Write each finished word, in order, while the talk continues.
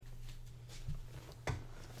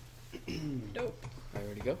Dope. All right,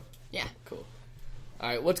 ready to go? Yeah. Cool. All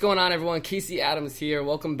right, what's going on, everyone? Casey Adams here.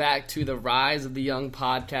 Welcome back to the Rise of the Young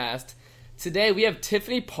podcast. Today, we have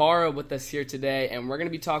Tiffany Parra with us here today, and we're going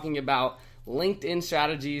to be talking about LinkedIn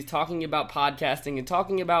strategies, talking about podcasting, and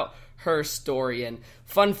talking about her story. And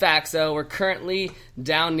fun facts, though, we're currently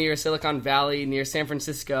down near Silicon Valley, near San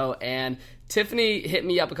Francisco, and Tiffany hit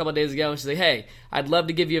me up a couple of days ago, and she's like, hey, I'd love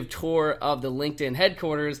to give you a tour of the LinkedIn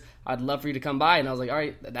headquarters. I'd love for you to come by. And I was like, all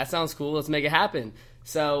right, that sounds cool. Let's make it happen.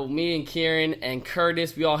 So me and Kieran and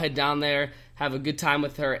Curtis, we all head down there, have a good time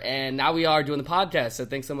with her, and now we are doing the podcast. So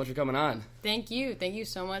thanks so much for coming on. Thank you. Thank you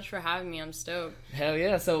so much for having me. I'm stoked. Hell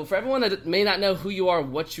yeah. So for everyone that may not know who you are,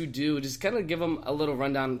 what you do, just kind of give them a little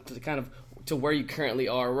rundown to where you currently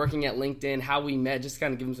are, working at LinkedIn, how we met, just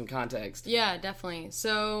kind of give them some context. Yeah, definitely.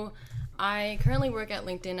 So I currently work at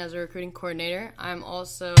LinkedIn as a recruiting coordinator. I'm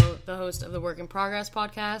also the host of the Work in Progress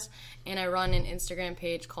podcast, and I run an Instagram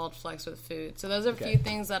page called Flex with Food. So those are a few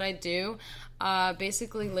things that I do.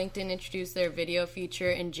 Basically, LinkedIn introduced their video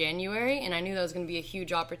feature in January, and I knew that was going to be a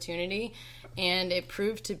huge opportunity, and it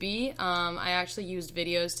proved to be. I actually used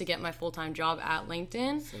videos to get my full-time job at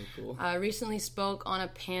LinkedIn. So cool. I recently spoke on a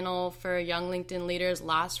panel for young LinkedIn leaders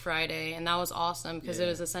last Friday, and that was awesome because it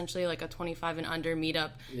was essentially like a 25 and under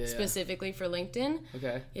meetup specifically for LinkedIn.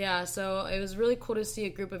 Okay. Yeah, so it was really cool to see a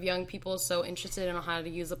group of young people so interested in how to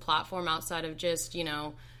use the platform outside of just,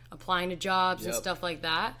 applying to jobs and stuff like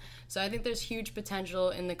that. So I think there's huge potential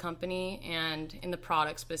in the company and in the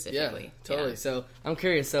product specifically. Yeah, totally. Yeah. So I'm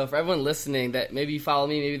curious. So for everyone listening that maybe you follow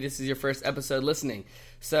me, maybe this is your first episode listening.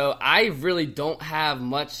 So I really don't have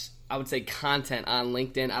much, I would say, content on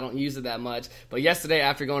LinkedIn. I don't use it that much. But yesterday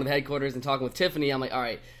after going to the headquarters and talking with Tiffany, I'm like, all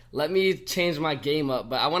right, let me change my game up.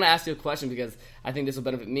 But I want to ask you a question because I think this will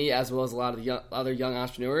benefit me as well as a lot of the other young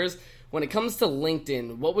entrepreneurs. When it comes to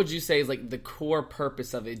LinkedIn, what would you say is like the core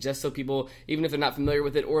purpose of it? Just so people, even if they're not familiar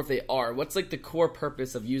with it or if they are, what's like the core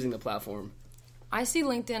purpose of using the platform? I see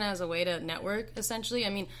LinkedIn as a way to network, essentially. I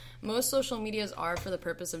mean, most social medias are for the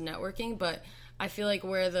purpose of networking, but I feel like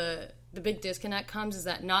where the big disconnect comes is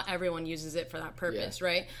that not everyone uses it for that purpose,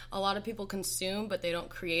 right? A lot of people consume, but they don't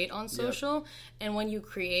create on social. And when you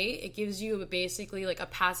create, it gives you basically like a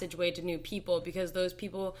passageway to new people because those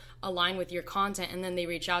people align with your content and then they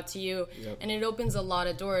reach out to you. And it opens a lot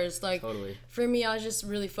of doors. Like, for me, I was just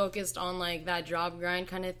really focused on like that job grind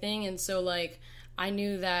kind of thing. And so like, I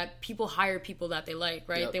knew that people hire people that they like,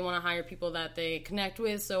 right? They want to hire people that they connect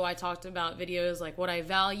with. So I talked about videos like what I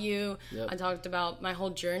value. I talked about my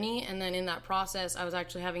whole journey. And then in that process, I was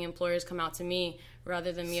actually having employers come out to me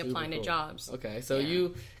rather than me applying to jobs. Okay. So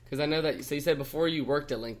because I know that, so you said before you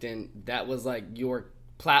worked at LinkedIn, that was like your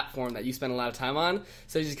platform that you spent a lot of time on.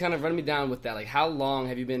 So just kind of run me down with that. Like how long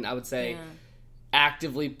have you been, I would say,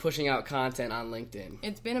 actively pushing out content on LinkedIn?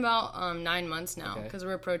 It's been about 9 months now because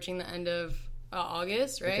we're approaching the end of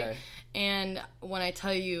August, right? Okay. And when I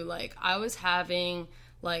tell you, like, I was having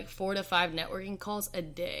like 4 to 5 networking calls a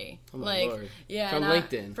day. Oh my Lord. Yeah, from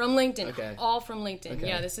LinkedIn. From LinkedIn, all from LinkedIn.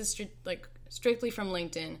 Yeah, this is strictly from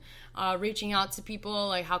LinkedIn. Reaching out to people,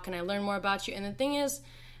 like, how can I learn more about you? And the thing is,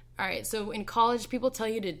 all right, so in college, people tell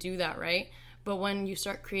you to do that, right? But when you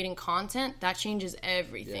start creating content, that changes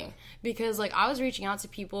everything. Because, like, I was reaching out to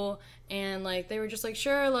people, and, like, they were just like,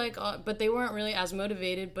 sure, like, but they weren't really as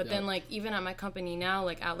motivated. But then, like, even at my company now,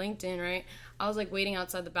 like, at LinkedIn, right, I was, like, waiting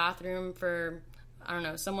outside the bathroom for, I don't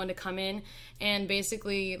know, someone to come in. And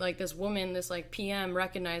basically, like, this woman, this, like, PM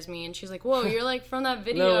recognized me, and she's like, whoa, you're, like, from that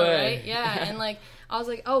video, No way. right? Yeah, and, like, I was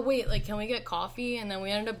like, oh, wait, like, can we get coffee? And then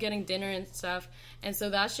we ended up getting dinner and stuff. And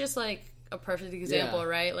so that's just, like, a perfect example,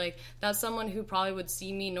 right? Like, that's someone who probably would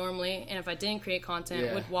see me normally, and if I didn't create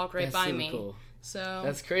content, would walk right by me. Cool. So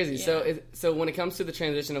that's crazy. So when it comes to the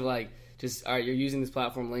transition of like, just all right, you're using this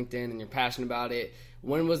platform, LinkedIn, and you're passionate about it.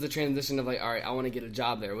 When was the transition of like, all right, I want to get a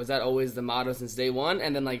job there? Was that always the motto since day one?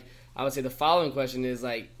 And then like, I would say the following question is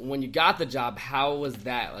like, when you got the job, how was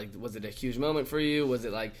that? Like, was it a huge moment for you? Was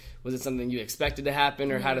it something you expected to happen,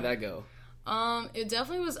 or how did that go? It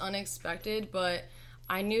definitely was unexpected, but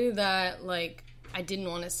I knew that, like, I didn't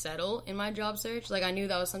want to settle in my job search. Like, I knew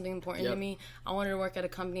that was something important to me. I wanted to work at a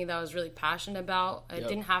company that I was really passionate about. It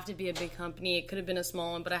didn't have to be a big company. It could have been a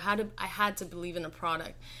small one, but I had to believe in a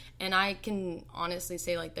product. And I can honestly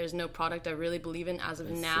say, like, there's no product I really believe in as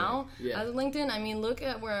of now. As of LinkedIn, I mean, look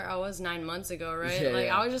at where I was 9 months ago, right?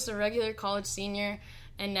 I was just a regular college senior,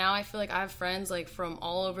 and now I feel like I have friends, like, from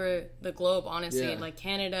all over the globe, honestly, like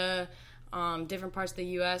Canada, different parts of the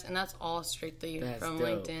U.S., and that's all strictly from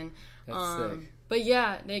dope. LinkedIn. That's sick. But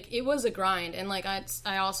yeah, like, it was a grind, and like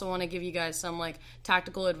I also want to give you guys some like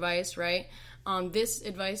tactical advice, right? This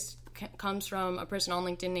advice comes from a person on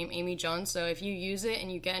LinkedIn named Amy Jones. So if you use it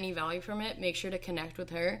and you get any value from it, make sure to connect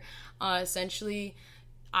with her. Essentially,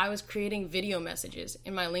 I was creating video messages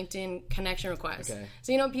in my LinkedIn connection request. Okay.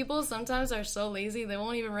 So, people sometimes are so lazy, they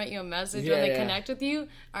won't even write you a message when they connect with you.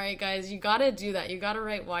 All right, guys, you got to do that. You got to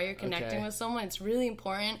write why you're connecting with someone. It's really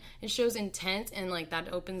important. It shows intent, and,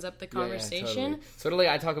 that opens up the conversation. Totally.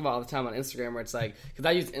 I talk about all the time on Instagram where it's because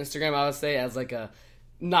I use Instagram, I would say, as a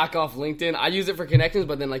knockoff LinkedIn. I use it for connections,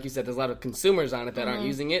 but then, like you said, there's a lot of consumers on it that aren't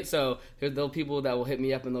using it. So there'll people that will hit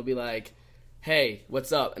me up and they'll be like, hey,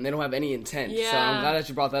 what's up? And they don't have any intent. Yeah. So I'm glad that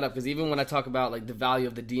you brought that up, because even when I talk about the value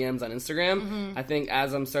of the DMs on Instagram, I think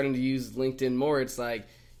as I'm starting to use LinkedIn more, it's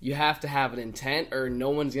you have to have an intent, or no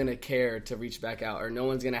one's going to care to reach back out, or no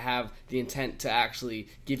one's going to have the intent to actually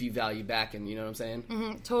give you value back. And you know what I'm saying?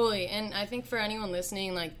 Mm-hmm, totally. And I think for anyone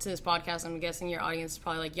listening to this podcast, I'm guessing your audience is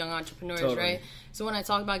probably young entrepreneurs, right? So when I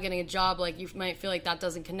talk about getting a job, you might feel like that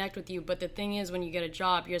doesn't connect with you. But the thing is, when you get a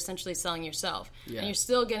job, you're essentially selling yourself. Yeah. And you're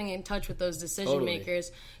still getting in touch with those decision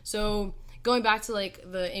makers. So going back to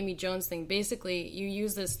the Amy Jones thing, basically you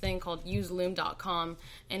use this thing called useloom.com,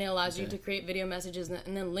 and it allows you to create video messages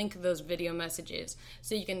and then link those video messages.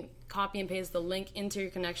 So you can copy and paste the link into your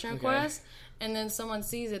connection request, and then someone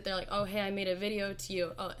sees it, they're like, oh, hey, I made a video to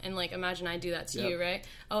you. Oh, and imagine I do that to you, right?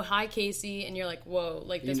 Oh, hi, Casey. And you're like, whoa,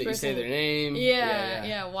 this person. You say their name.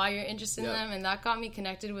 Yeah, why you're interested in them. And that got me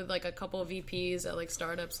connected with a couple of VPs at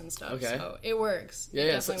startups and stuff. Okay. So it works.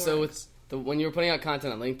 Yeah. So with when you were putting out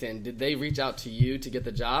content on LinkedIn, did they reach out to you to get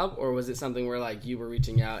the job, or was it something where you were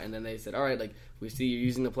reaching out and then they said, all right, we see you're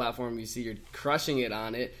using the platform, you see you're crushing it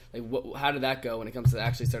on it. How did that go when it comes to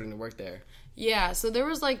actually starting to work there? Yeah, so there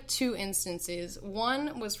was two instances.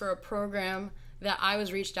 One was for a program that I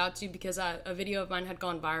was reached out to because a video of mine had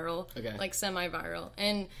gone viral, semi-viral.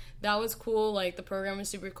 And that was cool. The program was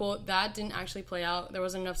super cool. That didn't actually play out. There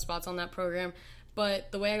wasn't enough spots on that program.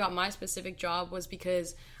 But the way I got my specific job was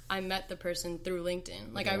because I met the person through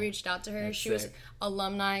LinkedIn. I reached out to her. That's she sick. was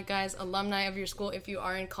alumni, guys, alumni of your school. If you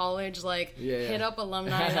are in college, hit up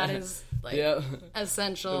alumni. That is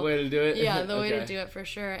essential. The way to do it. Yeah, the way to do it for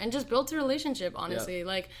sure. And just build a relationship, honestly.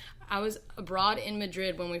 I was abroad in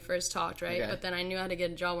Madrid when we first talked, right? But then I knew how to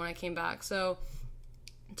get a job when I came back. So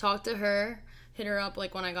talked to her, hit her up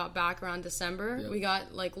when I got back around December. We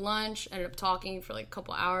got lunch, ended up talking for a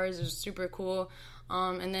couple hours. It was super cool.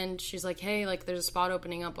 And then she's like, hey, there's a spot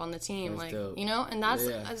opening up on the team. Dope. And that's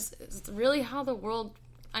it's really how the world,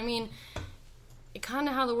 it kind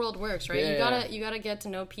of how the world works, right? You gotta get to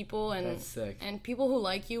know people, and people who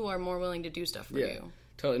like you are more willing to do stuff for you.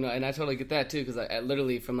 Totally. No, and I totally get that too, because I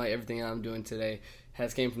literally, from everything I'm doing today,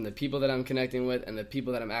 has came from the people that I'm connecting with and the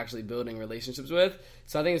people that I'm actually building relationships with.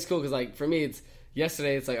 So I think it's cool because for me,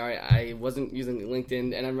 yesterday it's all right, I wasn't using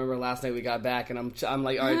LinkedIn, and I remember last night we got back and I'm all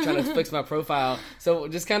right, trying to fix my profile. So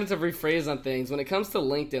just kind of to rephrase on things, when it comes to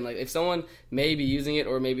LinkedIn, if someone may be using it,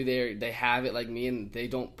 or maybe they have it like me and they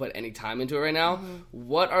don't put any time into it right now,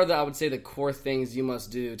 what are I would say the core things you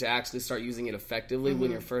must do to actually start using it effectively when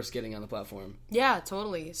you're first getting on the platform? Yeah,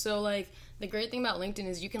 totally. So the great thing about LinkedIn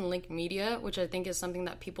is you can link media, which I think is something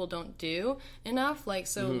that people don't do enough.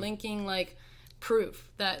 Linking proof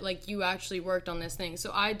that you actually worked on this thing. So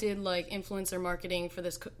I did influencer marketing for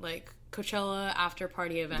this Coachella after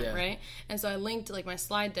party event, right? And so I linked my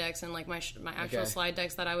slide decks and my actual slide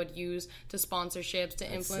decks that I would use to sponsorships to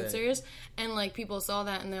influencers, sick. And people saw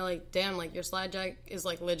that and they're like, damn, your slide deck is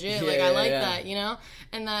legit, I like that,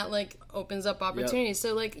 and that opens up opportunities.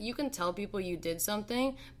 So you can tell people you did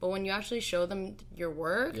something, but when you actually show them your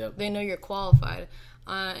work, they know you're qualified.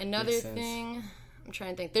 Another thing, I'm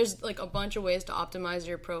trying to think. There's a bunch of ways to optimize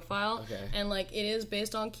your profile, and it is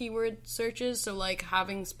based on keyword searches. So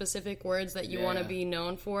having specific words that you want to be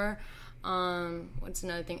known for. What's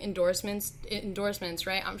another thing? Endorsements,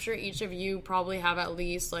 right? I'm sure each of you probably have at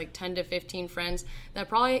least 10 to 15 friends that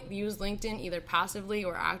probably use LinkedIn either passively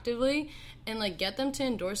or actively, and get them to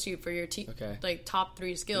endorse you for your top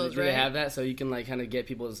 3 skills. Do right? They have that so you can kind of get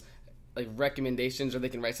people's recommendations, or they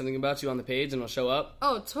can write something about you on the page and it'll show up?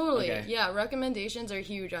 Oh, totally. Yeah, recommendations are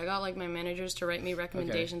huge. I got my managers to write me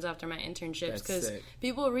recommendations after my internships, because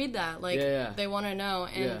people read that. They want to know.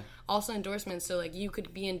 And also endorsements, so you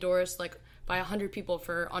could be endorsed by 100 people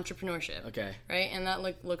for entrepreneurship. Okay. Right? And that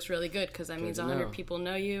looks really good because that means 100 people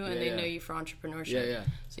know you and they know you for entrepreneurship. Yeah.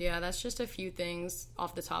 So yeah, that's just a few things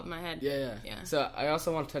off the top of my head. Yeah. So I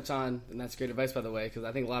also want to touch on, and that's great advice, by the way, because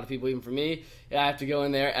I think a lot of people, even for me, I have to go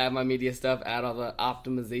in there, add my media stuff, add all the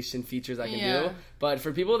optimization features I can do. But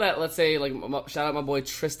for people that, let's say, like, shout out my boy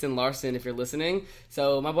Tristan Larson if you're listening.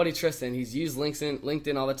 So my buddy Tristan, he's used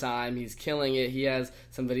LinkedIn all the time. He's killing it. He has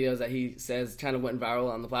some videos that he says kind of went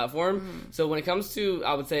viral on the platform. So when it comes to,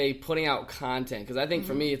 I would say, putting out content, because I think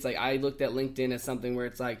for me, it's like I looked at LinkedIn as something where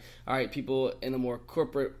it's like, all right, people in the more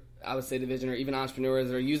corporate, I would say, division, or even entrepreneurs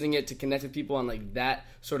that are using it to connect with people on like that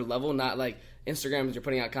sort of level, not like Instagram is you're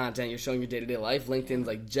putting out content, you're showing your day-to-day life. LinkedIn's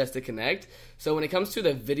like just to connect. So when it comes to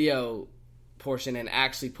the video portion and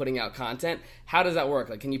actually putting out content, how does that work?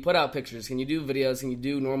 Like, can you put out pictures? Can you do videos? Can you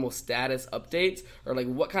do normal status updates? Or like,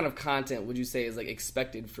 what kind of content would you say is like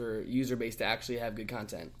expected for user base to actually have good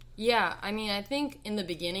content? Yeah, I mean, I think in the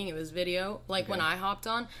beginning it was video, like when I hopped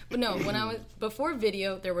on. But no, before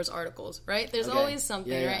video, there was articles, right? There's always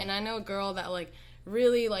something, right? And I know a girl that like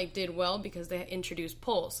really like did well because they introduced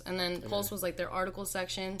Pulse, and then Pulse was like their article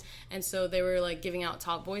section, and so they were like giving out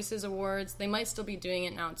Top Voices awards. They might still be doing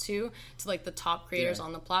it now too, to like the top creators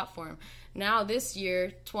on the platform. Now this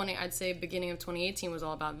year, I'd say beginning of 2018 was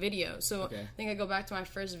all about video. So I think I go back to my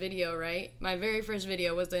first video, right? My very first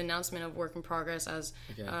video was the announcement of Work in Progress as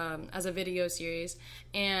a video series,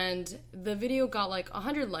 and the video got like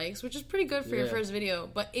 100 likes, which is pretty good for your first video,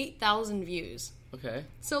 but 8,000 views. Okay.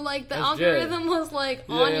 So, like, the algorithm was, like,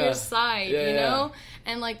 on your side, you know?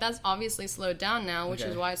 And, like, that's obviously slowed down now, which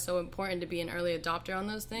is why it's so important to be an early adopter on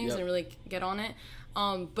those things and really get on it.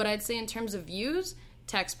 But I'd say in terms of views,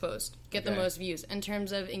 text post get the most views. In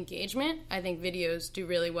terms of engagement, I think videos do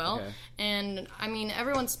really well. And, I mean,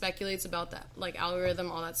 everyone speculates about that, like,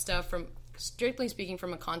 algorithm, all that stuff, from strictly speaking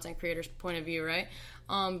from a content creator's point of view, right?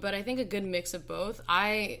 But I think a good mix of both.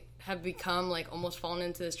 I have become like almost fallen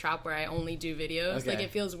into this trap where I only do videos. Like,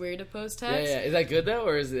 it feels weird to post text. Yeah. Is that good though,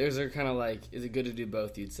 or is there kind of like, is it good to do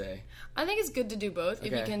both, you'd say? I think it's good to do both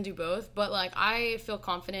if you can do both. But like, I feel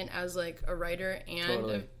confident as like a writer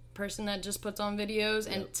and a person that just puts on videos,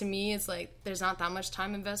 and to me it's like there's not that much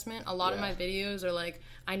time investment. A lot of my videos are like,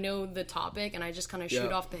 I know the topic and I just kind of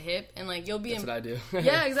shoot off the hip, and like you'll be That's what I do.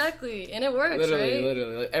 Yeah, exactly. And it works.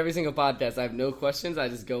 Literally like every single podcast I have no questions, I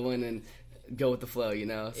just go in and go with the flow, you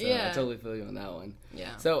know? So I totally feel you on that one.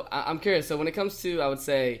 Yeah. So I'm curious, so when it comes to, I would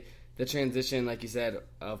say, the transition, like you said,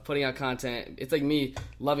 of putting out content, it's like me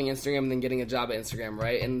loving Instagram and then getting a job at Instagram,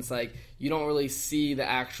 right? And it's like you don't really see the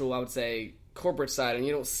actual, I would say, corporate side, and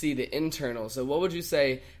you don't see the internal. So what would you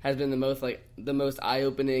say has been the most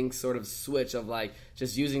eye-opening sort of switch of like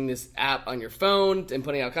just using this app on your phone and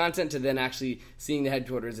putting out content to then actually seeing the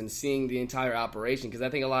headquarters and seeing the entire operation? Because I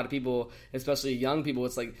think a lot of people, especially young people,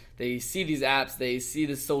 it's like they see these apps, they see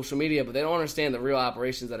the social media, but they don't understand the real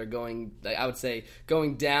operations that are going, like, I would say,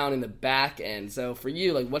 going down in the back end. So for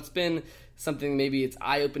you, like, what's been something maybe it's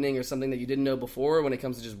eye-opening or something that you didn't know before when it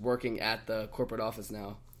comes to just working at the corporate office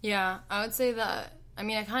now? Yeah, I would say that, I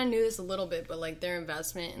mean, I kind of knew this a little bit, but, like, their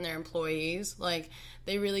investment in their employees, like,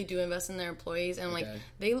 they really do invest in their employees, and, like,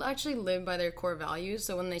 they actually live by their core values.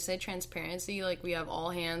 So when they say transparency, like, we have all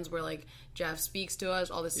hands where, like, Jeff speaks to us,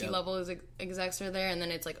 all the C-level execs are there, and then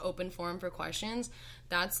it's, like, open forum for questions.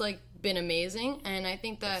 That's, like, been amazing, and I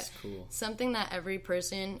think that something that every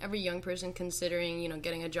young person considering, you know,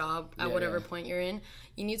 getting a job at whatever point you're in,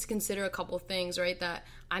 you need to consider a couple things, right, that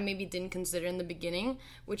I maybe didn't consider in the beginning,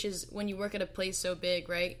 which is when you work at a place so big,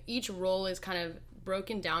 right, each role is kind of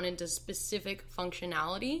broken down into specific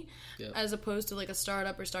functionality as opposed to like a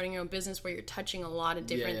startup or starting your own business where you're touching a lot of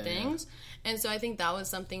different things. And so I think that was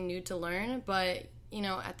something new to learn, but you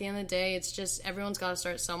know, at the end of the day, it's just everyone's got to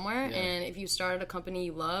start somewhere, and if you started a company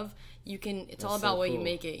you love, you can, it's all about what you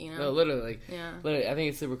make it, you know? No, literally. Literally, I think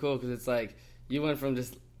it's super cool because it's like you went from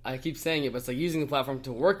just, I keep saying it, but it's like using the platform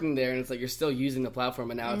to working there, and it's like you're still using the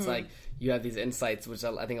platform, and now it's like you have these insights, which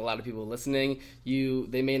I think a lot of people listening,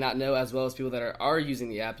 they may not know as well as people that are using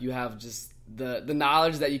the app. You have just the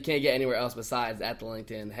knowledge that you can't get anywhere else besides at the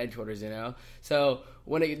LinkedIn headquarters, you know? So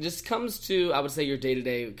when it just comes to, I would say, your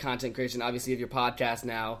day-to-day content creation, obviously you have your podcast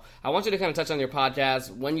now. I want you to kind of touch on your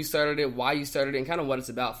podcast, when you started it, why you started it, and kind of what it's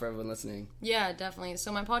about for everyone listening. Yeah, definitely.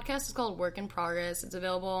 So my podcast is called Work in Progress. It's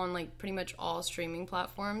available on like pretty much all streaming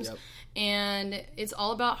platforms. And it's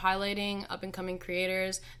all about highlighting up-and-coming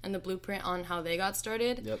creators and the blueprint on how they got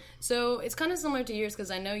started. So it's kind of similar to yours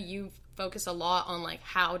because I know you've focus a lot on like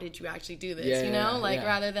how did you actually do this, Yeah, you know, yeah, like yeah.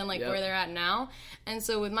 rather than like Yep. where they're at now. And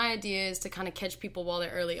so with my idea is to kind of catch people while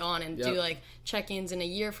they're early on and do Yep. like check-ins in a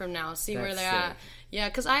year from now, see where That's they're at. sick. Yeah,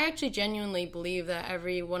 because I actually genuinely believe that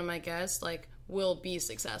every one of my guests like will be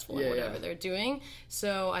successful in Yeah, whatever yeah. they're doing.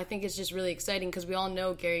 So I think it's just really exciting because we all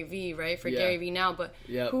know Gary Vee, right? For Yeah. Gary Vee now, but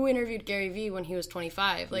Yep. who interviewed Gary Vee when he was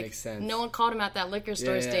 25? Like, Makes sense. no one called him at that liquor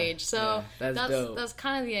store Yeah, stage. So yeah. That's dope. that's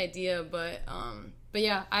kind of the idea. But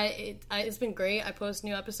yeah, it's been great. I post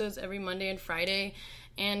new episodes every Monday and Friday.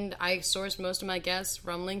 And I source most of my guests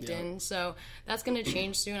from LinkedIn, Yep. so that's gonna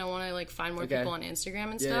change soon. I want to like find more Okay. people on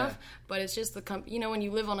Instagram and Yeah, stuff. yeah. But it's just you know, when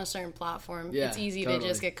you live on a certain platform, Yeah, it's easy totally. to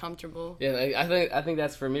just get comfortable. Yeah, like, I think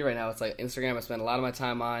that's for me right now. It's like Instagram. I spend a lot of my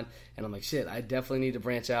time on, and I'm like, shit. I definitely need to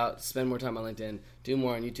branch out, spend more time on LinkedIn, do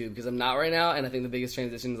more on YouTube because I'm not right now. And I think the biggest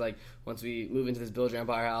transition is like once we move into this Build Your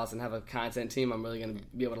Empire house and have a content team, I'm really gonna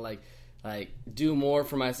be able to like do more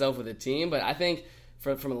for myself with a team. But I think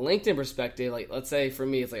from a LinkedIn perspective, like let's say for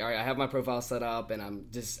me, it's like all right, I have my profile set up and I'm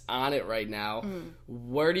just on it right now.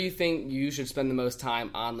 Where do you think you should spend the most time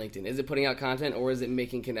on LinkedIn? Is it putting out content or is it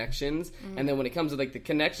making connections? And then when it comes to like the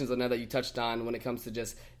connections, I know that you touched on when it comes to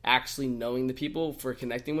just actually knowing the people for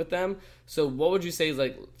connecting with them. So what would you say is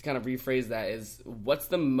like kind of rephrase that is what's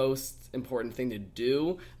the most important thing to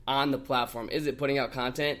do on the platform? Is it putting out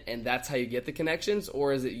content and that's how you get the connections,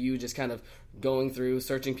 or is it you just kind of going through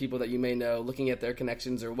searching people that you may know, looking at their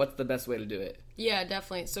connections, or what's the best way to do it? Yeah,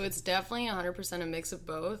 definitely. So it's definitely 100% a mix of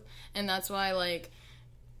both. And that's why, like,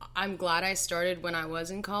 I'm glad I started when I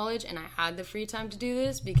was in college and I had the free time to do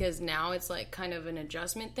this because now it's, like, kind of an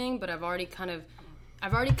adjustment thing. But I've already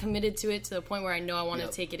committed to it to the point where I know I want Yep.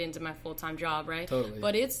 to take it into my full-time job, right? Totally.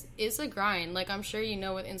 But it's a grind. Like, I'm sure you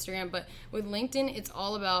know with Instagram, but with LinkedIn, it's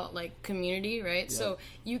all about, like, community, right? Yep. So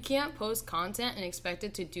you can't post content and expect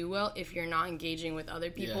it to do well if you're not engaging with other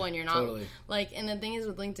people Yeah, and you're not, totally. like, and the thing is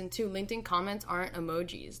with LinkedIn, too, LinkedIn comments aren't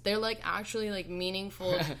emojis. They're, like, actually, like,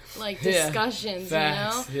 meaningful, like, Yeah. discussions,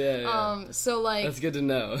 Facts. you know? Yeah. So, like... That's good to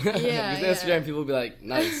know. Yeah, Because Instagram yeah. people will be like,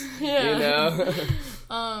 nice. Yeah. You know?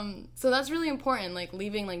 So that's really important, like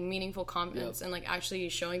leaving like meaningful comments Yep. and like actually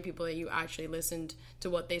showing people that you actually listened to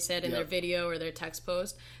what they said in their Yep. video or their text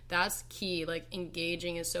post. That's key. Like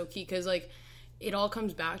engaging is so key because like it all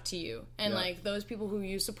comes back to you, and Yep. like those people who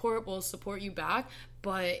you support will support you back.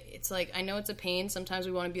 But it's like, I know it's a pain. Sometimes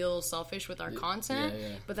we want to be a little selfish with our content, yeah.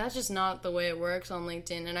 but that's just not the way it works on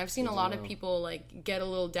LinkedIn. And I've seen a lot of know. people like get a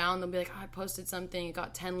little down. They'll be like, oh, I posted something, it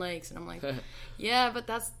got 10 likes. And I'm like, yeah, but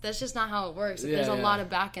that's just not how it works. Yeah, There's a yeah. lot of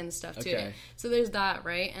back end stuff to Okay. it. So there's that,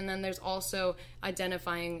 right? And then there's also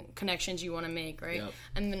identifying connections you want to make, right? Yep.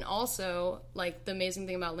 And then also, like, the amazing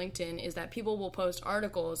thing about LinkedIn is that people will post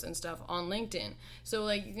articles and stuff on LinkedIn. So,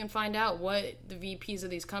 like, you can find out what the VPs of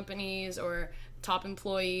these companies or top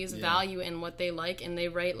employees value and what they like, and they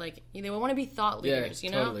write, like, they want to be thought leaders, you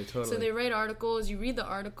know? totally. So they write articles, you read the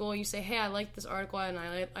article, you say, hey, I like this article, and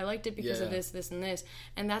I liked it because of Yeah. this, and this.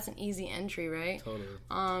 And that's an easy entry, right? Totally.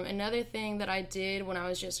 Another thing that I did when I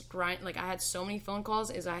was just I had so many phone calls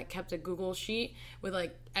is I kept a Google sheet with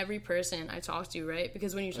like every person I talked to, right?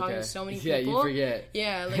 Because when you're talking to so many people, Yeah, you forget.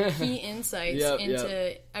 yeah, like key insights Yep,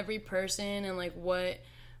 into every person and like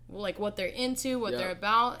what they're into, what they're Yep.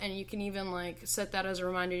 about, and you can even like set that as a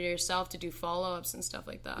reminder to yourself to do follow-ups and stuff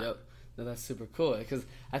like that. Yep. No, that's super cool because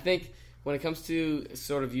I think when it comes to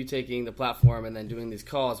sort of you taking the platform and then doing these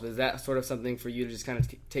calls, was that sort of something for you to just kind of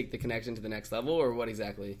take the connection to the next level, or what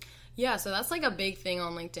exactly? Yeah, so that's like a big thing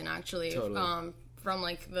on LinkedIn actually. Totally. From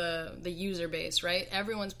like the user base, right?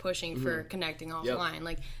 Everyone's pushing for connecting offline.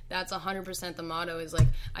 Like that's 100% the motto is like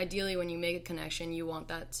ideally when you make a connection, you want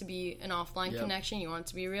that to be an offline connection. You want it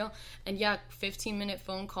to be real. And yeah, 15-minute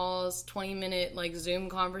phone calls, 20-minute like Zoom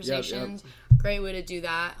conversations. Great way to do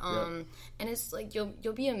that. And it's like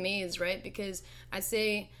you'll be amazed, right? Because I'd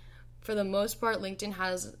say for the most part, LinkedIn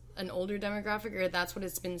has an older demographic, or that's what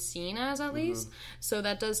it's been seen as at least. So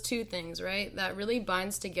that does two things, right? That really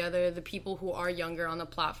binds together the people who are younger on the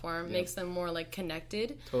platform, makes them more like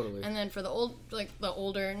connected. Totally. And then for the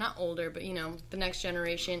older, not older, but you know, the next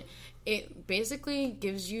generation, it basically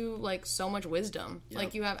gives you like so much wisdom.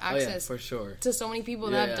 Like you have access for sure. to so many people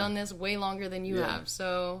that have done this way longer than you have.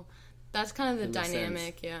 So that's kind of the That makes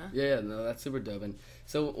dynamic, sense. Yeah, no, that's super dope. And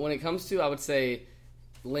so when it comes to, I would say,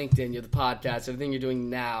 LinkedIn, you're the podcast, everything you're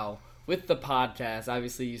doing now with the podcast,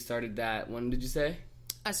 obviously you started that, when did you say?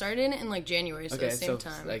 I started in like January, so the same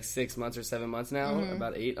time. Like 6 months or 7 months now,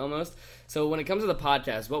 about 8 almost. So when it comes to the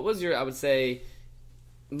podcast, what was your, I would say,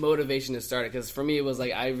 motivation to start it? Because for me, it was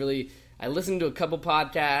like I I listened to a couple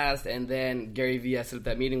podcasts, and then Gary Vee, I set up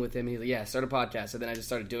that meeting with him, and he's like, yeah, start a podcast. So then I just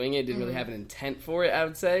started doing it. Didn't really have an intent for it, I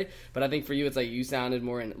would say. But I think for you, it's like you sounded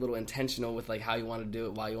more a little intentional with like how you wanted to do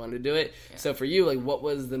it, why you wanted to do it. Yeah. So for you, like, what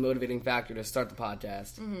was the motivating factor to start the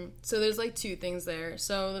podcast? So there's like two things there.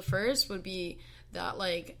 So the first would be that,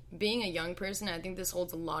 like, being a young person, I think this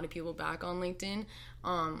holds a lot of people back on LinkedIn.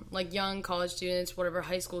 Like young college students, whatever,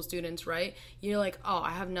 high school students, right? You're like, oh, I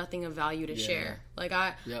have nothing of value to share. Like,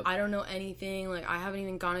 I don't know anything. Like, I haven't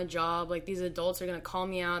even gotten a job. Like, these adults are going to call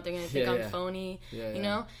me out. They're going to think I'm phony, you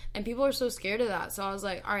know? And people are so scared of that. So I was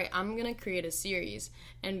like, all right, I'm going to create a series.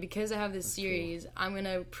 And because I have this series, cool. I'm going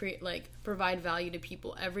to provide value to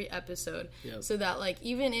people every episode. So that, like,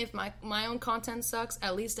 even if my own content sucks,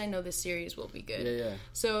 at least I know the series will be good.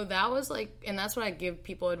 So that was, like, and that's what I give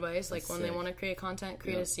people advice. Like, when they want to create content,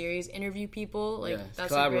 create a series, interview people. Like,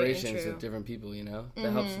 that's collaborations a great intro. with different people, you know?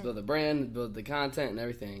 That helps build the brand, build the content and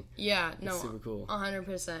everything. Yeah, no, super cool.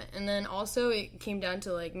 100%. And then also it came down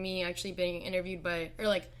to, like, me actually being interviewed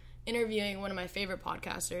interviewing one of my favorite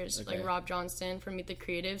podcasters, like Rob Johnston from Meet the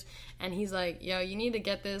Creatives, and he's like, yo, you need to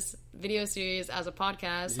get this video series as a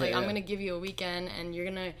podcast. I'm gonna give you a weekend,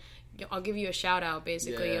 and I'll give you a shout out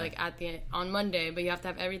basically like on Monday, but you have to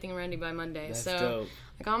have everything ready by Monday. That's so dope.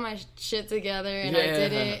 I got my shit together and I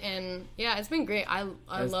did it, and it's been great. I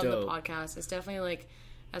love the podcast. It's definitely, like,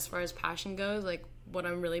 as far as passion goes, like, what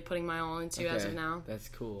I'm really putting my all into as of now. That's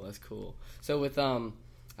cool. So with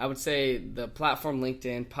I would say the platform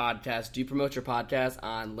LinkedIn podcast, do you promote your podcast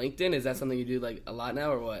on LinkedIn? Is that something you do, like, a lot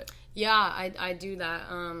now, or what? Yeah, I do that.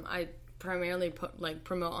 I primarily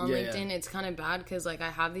promote on LinkedIn. It's kind of bad because, like, I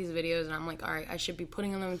have these videos and I'm like, all right, I should be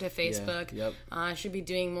putting them to Facebook. I should be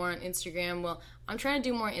doing more on Instagram. Well, I'm trying to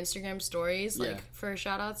do more Instagram stories, like, for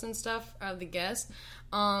shout outs and stuff of the guests.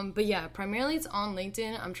 But yeah, primarily it's on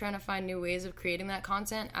LinkedIn. I'm trying to find new ways of creating that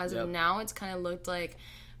content. As of now, it's kind of looked like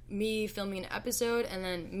me filming an episode and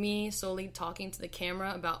then me solely talking to the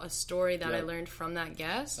camera about a story that I learned from that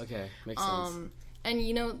guest. Okay, makes sense. And,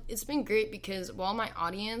 you know, it's been great because while my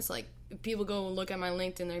audience, like, people go look at my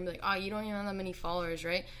LinkedIn, they're be like, oh, you don't even have that many followers,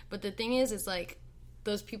 right? But the thing is, it's like,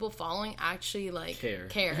 those people following actually, like, care.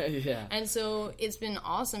 And so it's been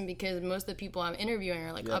awesome because most of the people I'm interviewing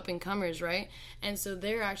are, like, up-and-comers, right? And so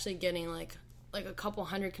they're actually getting, like a couple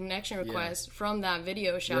hundred connection requests from that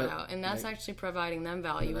video shout out, and that's actually providing them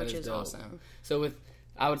value, which is awesome. So with,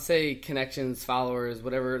 I would say, connections, followers,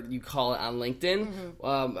 whatever you call it on LinkedIn,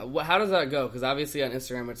 how does that go? Because obviously on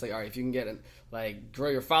Instagram it's like, all right, if you can get grow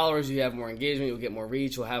your followers, you have more engagement, you'll get more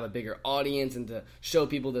reach, you'll have a bigger audience, and to show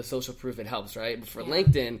people the social proof, it helps, right? But for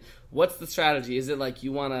LinkedIn, what's the strategy? Is it like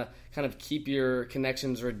you want to kind of keep your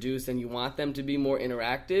connections reduced and you want them to be more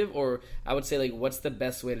interactive? Or I would say, like, what's the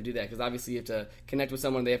best way to do that? Because obviously you have to connect with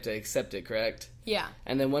someone, they have to accept it, correct? Yeah.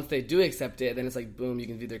 And then once they do accept it, then it's like, boom, you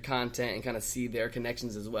can view their content and kind of see their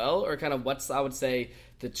connections as well? Or kind of what's, I would say,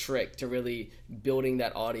 the trick to really building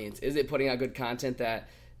that audience? Is it putting out good content that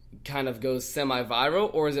kind of goes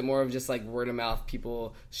semi-viral, or is it more of just like word of mouth,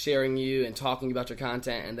 people sharing you and talking about your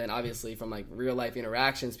content, and then obviously from like real life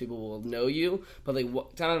interactions people will know you? But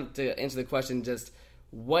like, kind of to answer the question, just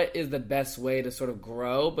what is the best way to sort of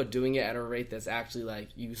grow but doing it at a rate that's actually like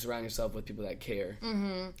you surround yourself with people that care?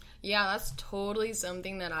 Yeah, that's totally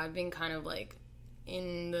something that I've been kind of like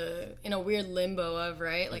in a weird limbo of,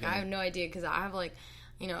 right? Like, I have no idea because I have, like,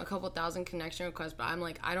 you know, a couple thousand connection requests, but I'm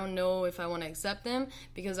like, I don't know if I want to accept them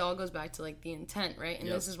because it all goes back to, like, the intent, right? And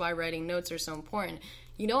this is why writing notes are so important.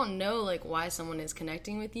 You don't know, like, why someone is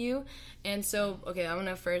connecting with you. And so, okay, I'm going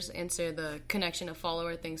to first answer the connection to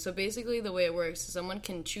follower thing. So basically the way it works is someone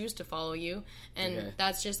can choose to follow you, and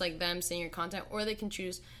that's just like them seeing your content, or they can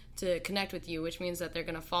choose to connect with you, which means that they're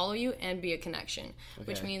going to follow you and be a connection,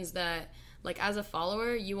 which means that, like, as a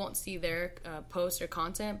follower, you won't see their post or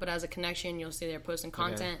content, but as a connection, you'll see their post and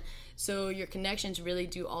content. So your connections really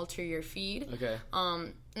do alter your feed.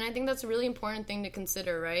 And I think that's a really important thing to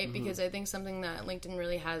consider, right? Because I think something that LinkedIn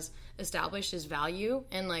really has established is value.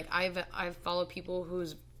 And, like, I've followed people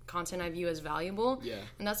whose content I view as valuable.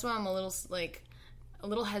 And that's why I'm a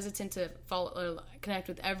little hesitant to follow or connect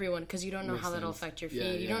with everyone, because you don't know how that'll affect your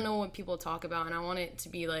feed. You don't know what people talk about, and I want it to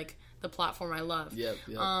be, like, the platform I love.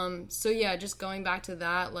 So yeah, just going back to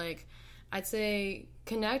that, like, I'd say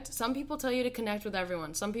connect. Some people tell you to connect with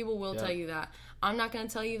everyone. Some people will tell you that. I'm not going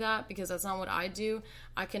to tell you that because that's not what I do.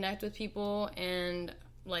 I connect with people, and,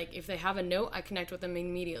 like, if they have a note, I connect with them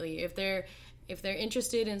immediately. If they're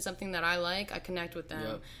interested in something that I like, I connect with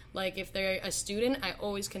them. Like, if they're a student, I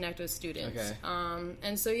always connect with students.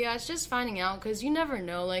 And so, yeah, it's just finding out, because you never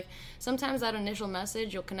know. Like, sometimes that initial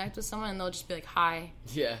message, you'll connect with someone, and they'll just be like, hi.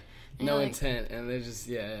 no intent, and they're just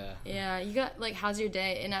yeah. You got like, how's your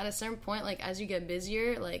day? And at a certain point, like as you get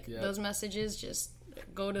busier, like those messages just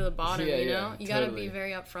go to the bottom. You know, you got to be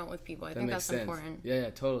very upfront with people. I think that's important. Yeah,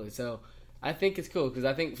 totally. So I think it's cool because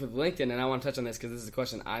I think for LinkedIn, and I want to touch on this because this is a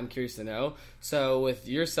question I'm curious to know. So with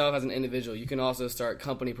yourself as an individual, you can also start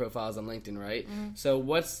company profiles on LinkedIn, right? Mm-hmm. So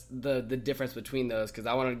what's the difference between those? Because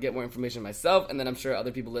I want to get more information myself, and then I'm sure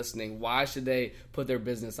other people listening, why should they put their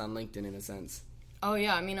business on LinkedIn in a sense? Oh,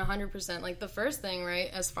 yeah. I mean, 100%. Like, the first thing, right,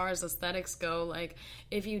 as far as aesthetics go, like,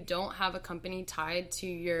 if you don't have a company tied to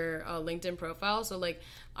your LinkedIn profile, so, like,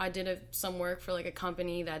 I did some work for, like, a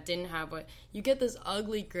company that didn't have what, you get this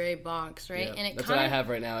ugly gray box, right? Yeah, and it that's what I have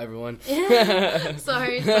right now, everyone.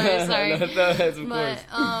 sorry. Of but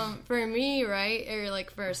for me, right, or,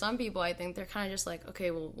 like, for some people, I think they're kind of just like,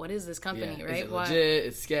 okay, well, what is this company, right? Is it legit?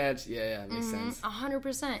 It's sketch? Yeah, it makes sense.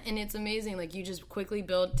 100%. And it's amazing. Like, you just quickly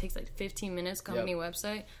build, it takes, like, 15 minutes, company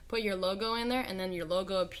website, put your logo in there, and then your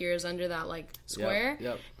logo appears under that like square,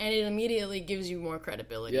 and it immediately gives you more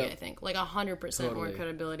credibility. I think like 100% more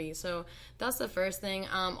credibility. So that's the first thing.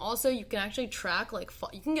 Also, you can actually track like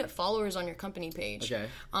you can get followers on your company page,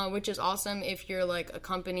 which is awesome if you're like a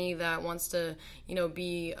company that wants to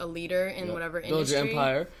be a leader in whatever industry. Build your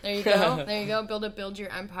empire. There you go. Build your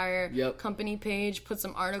empire. Company page. Put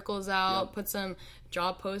some articles out. Put some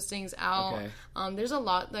job postings out. There's a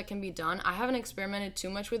lot that can be done. I haven't experimented too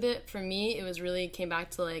much with it. For me, it was really came back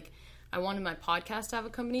to like I wanted my podcast to have a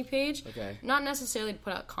company page. Not necessarily to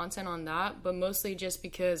put out content on that, but mostly just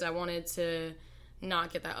because I wanted to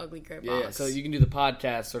not get that ugly gray box. Yeah, so you can do the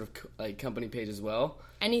podcast sort of like company page as well.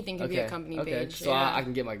 Anything can be a company page. So I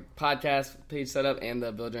can get my podcast page set up and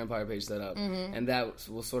the Build Your Empire page set up. And that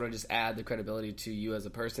will sort of just add the credibility to you as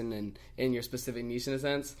a person and in your specific niche in a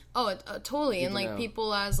sense. Oh, totally. And like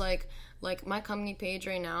people as like my company page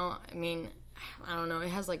right now, I mean, I don't know, it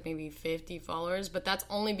has like maybe 50 followers, but that's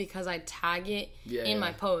only because I tag it in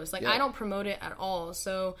my post. Like I don't promote it at all.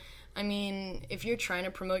 So I mean, if you're trying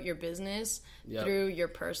to promote your business through your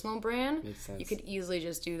personal brand, you could easily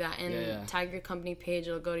just do that and tag your company page.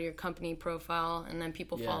 It'll go to your company profile, and then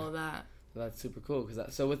people follow that. Well, that's super cool.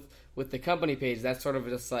 So with the company page, that's sort of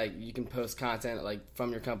just like you can post content like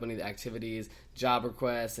from your company, the activities, job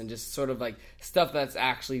requests, and just sort of like stuff that's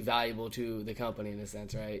actually valuable to the company in a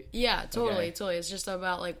sense, right? Yeah, totally. It's just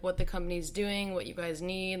about like what the company's doing, what you guys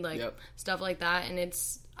need, like stuff like that. And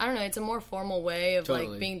it's, I don't know, it's a more formal way of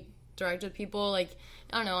like being direct with people. Like,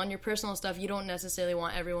 I don't know, on your personal stuff, you don't necessarily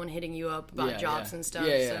want everyone hitting you up about jobs and stuff.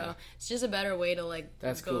 So it's just a better way to like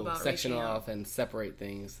go about section off and separate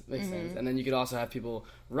things. Makes sense. And then you could also have people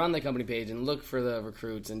run the company page and look for the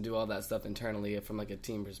recruits and do all that stuff internally from like a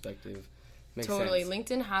team perspective. Makes sense.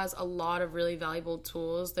 LinkedIn has a lot of really valuable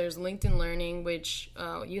tools. There's LinkedIn Learning, which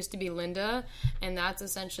used to be Lynda, and that's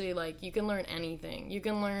essentially like you can learn anything. You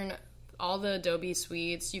can learn all the Adobe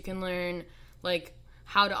suites. You can learn like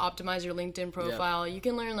how to optimize your LinkedIn profile. You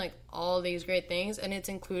can learn like all these great things, and it's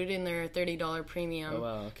included in their $30 premium. Oh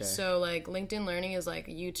wow, okay. So like LinkedIn Learning is like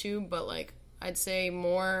YouTube, but like I'd say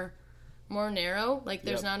more narrow. Like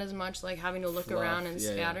there's not as much like having to look around and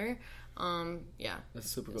scatter. That's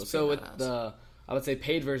super cool. So with the, I would say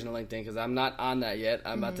paid version of LinkedIn, because I'm not on that yet.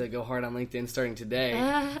 I'm about to go hard on LinkedIn starting today.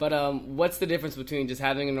 But what's the difference between just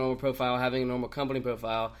having a normal profile, having a normal company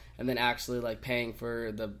profile, and then actually like paying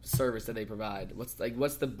for the service that they provide?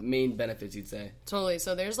 What's the main benefits you'd say? Totally.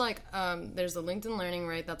 So there's like there's the LinkedIn Learning,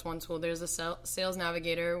 right? That's one tool. There's the Sales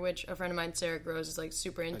Navigator, which a friend of mine, Sarah Gross, is like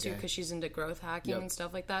super into because she's into growth hacking and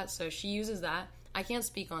stuff like that. So she uses that. I can't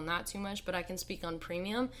speak on that too much, but I can speak on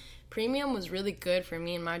Premium. Premium was really good for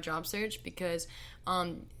me in my job search because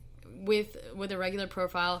with a regular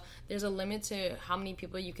profile, there's a limit to how many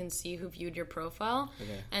people you can see who viewed your profile.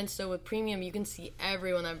 And so with Premium, you can see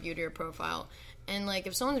everyone that viewed your profile. And like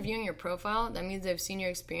if someone's viewing your profile, that means they've seen your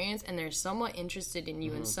experience and they're somewhat interested in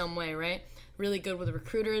you in some way, right? Really good with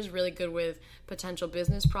recruiters, really good with potential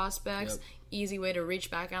business prospects. Easy way to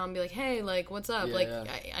reach back out and be like, hey, like, what's up?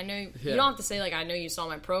 I know you don't have to say like, I know you saw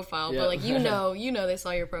my profile, but like, you know they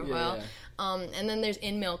saw your profile. And then there's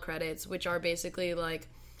in-mail credits, which are basically like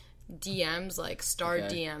DMs, like starred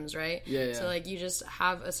DMs, right? So like you just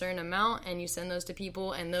have a certain amount and you send those to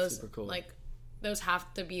people, and those like those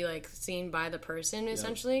have to be like seen by the person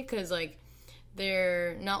essentially, because like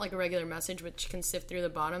they're not like a regular message which can sift through the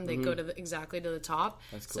bottom. They go to exactly to the top.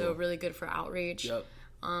 That's cool. So really good for outreach.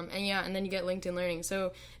 And then you get LinkedIn Learning.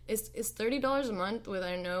 So it's $30 a month, which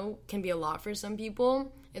I know can be a lot for some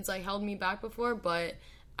people. It's like held me back before, but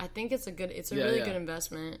I think it's a really good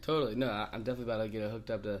investment. Totally. No, I'm definitely about to get hooked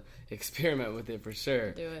up to experiment with it for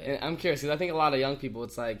sure. Do it. And I'm curious because I think a lot of young people,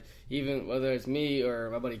 it's like, even whether it's me or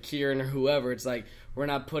my buddy Kieran or whoever, it's like we're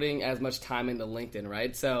not putting as much time into LinkedIn,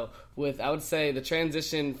 right? So I would say the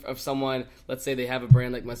transition of someone, let's say they have a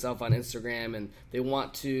brand like myself on Instagram and they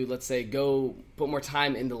want to, let's say, go put more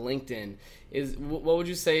time into LinkedIn, what would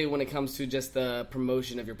you say when it comes to just the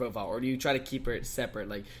promotion of your profile? Or do you try to keep it separate?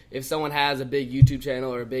 Like, if someone has a big YouTube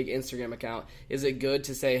channel or a big Instagram account, is it good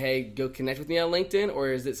to say, hey, go connect with me on LinkedIn? Or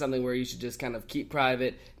is it something where you should just kind of keep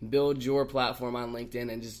private, build your platform on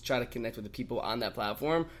LinkedIn, and just try to connect with the people on that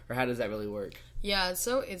platform? Or how does that really work? Yeah, it's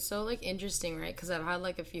so like interesting, right? Because I've had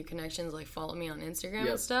like a few connections like follow me on Instagram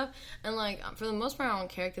and stuff, and like for the most part I don't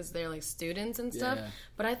care because they're like students and stuff. Yeah.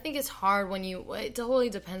 But I think it's hard when it totally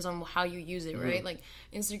depends on how you use it, right? Like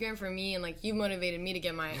Instagram for me, and like you motivated me to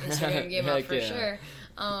get my Instagram game up for sure.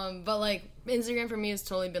 But like Instagram for me has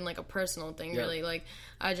totally been like a personal thing, really. Like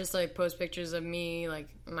I just like post pictures of me, like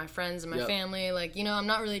my friends and my family. Like, you know, I'm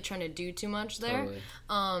not really trying to do too much there.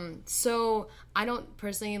 Totally. So I don't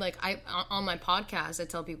personally like on my podcast I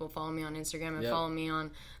tell people follow me on Instagram and follow me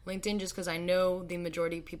on LinkedIn just because I know the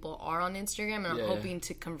majority of people are on Instagram and I'm hoping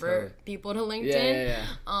to convert people to LinkedIn.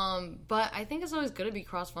 But I think it's always good to be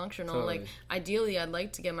cross functional. Like ideally I'd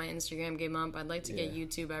like to get my Instagram game up. I'd like to get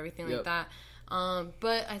YouTube, everything like that.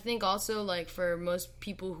 But I think also, like, for most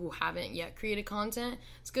people who haven't yet created content,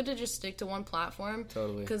 it's good to just stick to one platform.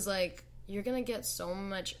 Totally. Because, like, you're going to get so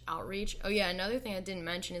much outreach. Oh, yeah, another thing I didn't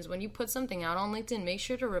mention is when you put something out on LinkedIn, make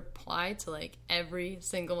sure to reply to, like, every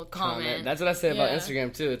single comment. That's what I say about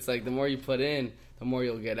Instagram, too. It's, like, the more you put in, the more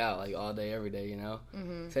you'll get out, like, all day, every day, you know?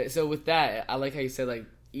 Mm-hmm. So with that, I like how you said, like,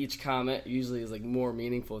 each comment usually is, like, more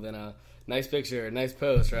meaningful than a nice picture, nice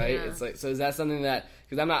post, right? Yeah. It's like, so is that something that,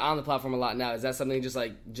 because I'm not on the platform a lot now, is that something just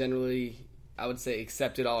like generally, I would say,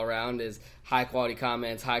 accepted all around is high quality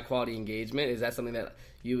comments, high quality engagement? Is that something that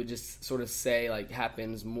you would just sort of say like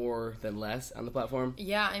happens more than less on the platform?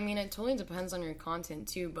 Yeah, I mean, it totally depends on your content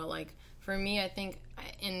too, but like for me, I think,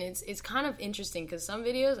 and it's kind of interesting because some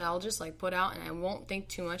videos I'll just like put out and I won't think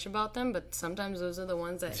too much about them, but sometimes those are the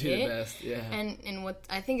ones that hit. The best, yeah. And what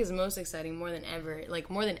I think is most exciting more than ever,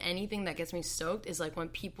 like more than anything that gets me stoked, is like when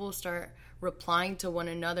people start replying to one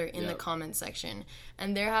another in the comment section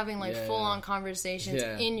and they're having like full-on conversations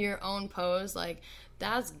in your own post. Like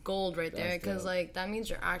that's gold right there, because like that means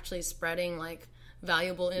you're actually spreading like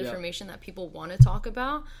valuable information that people want to talk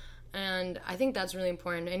about. And I think that's really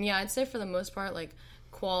important. And yeah, I'd say for the most part, like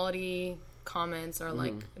quality comments are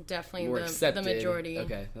like definitely the majority.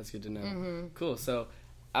 Okay, that's good to know. Mm-hmm. Cool. So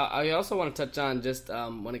I also want to touch on just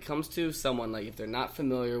when it comes to someone, like if they're not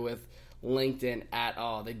familiar with LinkedIn at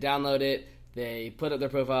all, they download it, they put up their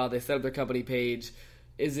profile, they set up their company page.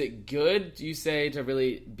 Is it good, do you say, to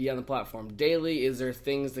really be on the platform daily? Is there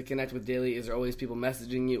things to connect with daily? Is there always people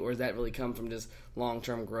messaging you? Or does that really come from just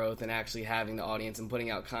long-term growth and actually having the audience and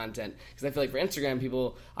putting out content? Because I feel like for Instagram,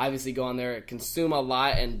 people obviously go on there, consume a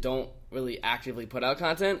lot, and don't really actively put out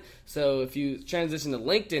content. So if you transition to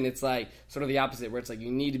LinkedIn, it's like sort of the opposite, where it's like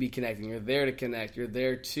you need to be connecting. You're there to connect. You're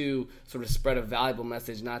there to sort of spread a valuable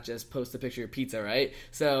message, not just post a picture of pizza, right?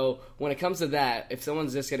 So when it comes to that, if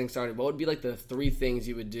someone's just getting started, what would be like the 3 things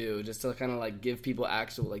you would do just to kind of like give people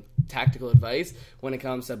actual like tactical advice when it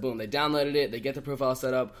comes to, boom, they downloaded it, they get the profile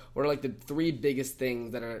set up? What are like the 3 biggest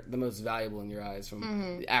things that are the most valuable in your eyes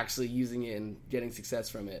from actually using it and getting success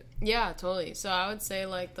from it? Yeah, totally. So I would say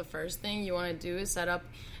like the first thing you want to do is set up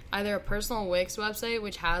either a personal Wix website,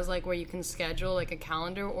 which has like where you can schedule like a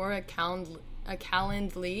calendar, or a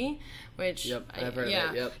Calendly, which I've heard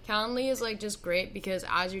of that. Calendly is like just great because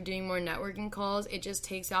as you're doing more networking calls, it just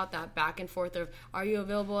takes out that back and forth of, are you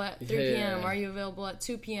available at 3 p.m. Are you available at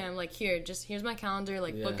 2 p.m. Like here's my calendar,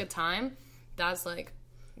 like book a time. That's like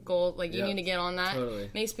gold. Like you need to get on that. Totally.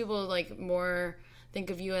 Makes people like more think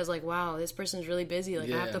of you as like, wow, this person's really busy, like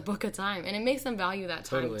I have to book a time, and it makes them value that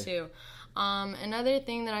time too. Another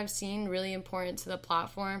thing that I've seen really important to the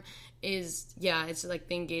platform is it's like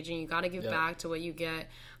the engaging. You got to give back to what you get.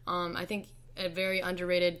 I think a very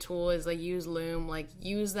underrated tool is like use Loom, like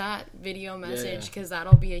use that video message, because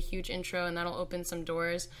that'll be a huge intro and that'll open some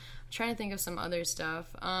doors. I'm trying to think of some other stuff.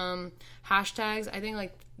 Hashtags, I think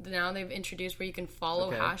like now they've introduced where you can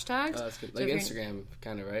follow hashtags. Oh, that's good. Like Instagram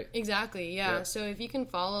kind of, right? Exactly, yeah. So if you can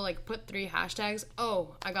follow, like put 3 hashtags,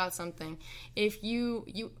 I got something. If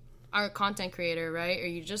you are a content creator, right, or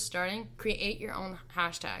you're just starting, create your own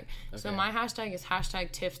hashtag. So my hashtag is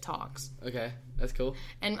 #TiffTalks. Okay, that's cool.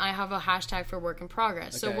 And I have a hashtag for work in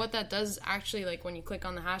progress. So what that does is actually, like when you click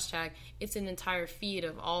on the hashtag, it's an entire feed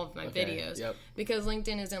of all of my videos. Because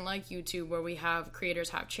LinkedIn isn't like YouTube where we have creators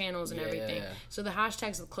have channels and everything. So the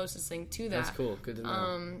hashtag's the closest thing to that. That's cool. Good to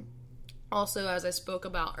know. Also, as I spoke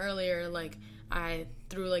about earlier, like I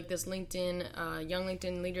threw like this LinkedIn, Young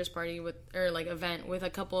LinkedIn Leaders Party event with a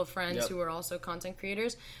couple of friends who were also content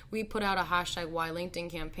creators. We put out a hashtag Why LinkedIn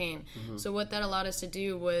campaign. So what that allowed us to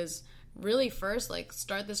do was really first like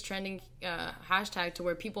start this trending hashtag to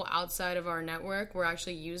where people outside of our network were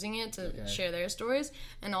actually using it to share their stories,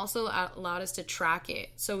 and also allowed us to track it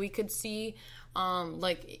so we could see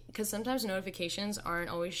because sometimes notifications aren't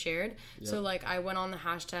always shared. So like I went on the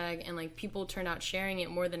hashtag and like people turned out sharing it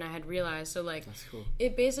more than I had realized. So like that's cool.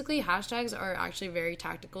 It basically, hashtags are actually very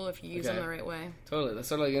tactical if you use them the right way. Totally. That's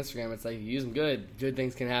sort of like Instagram. It's like you use them good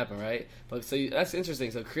things can happen, right? But that's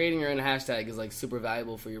interesting. So creating your own hashtag is like super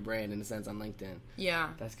valuable for your brand in a sense on LinkedIn.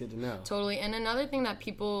 Yeah. That's good to know. Totally. And another thing that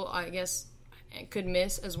people, I guess, could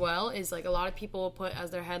miss as well is like a lot of people will put as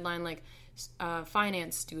their headline like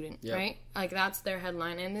finance student, right? Like that's their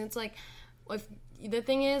headline, and it's like, if the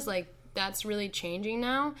thing is like that's really changing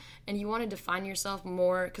now, and you want to define yourself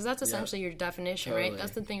more because that's essentially your definition, right?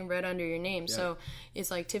 That's the thing read under your name. So it's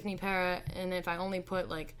like Tiffany Para, and if I only put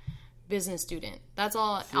like business student, that's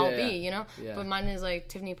all I'll be, you know. But mine is like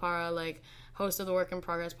Tiffany Para, like host of the Work in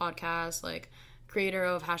Progress podcast, like creator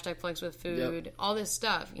of hashtag Flex with Food, all this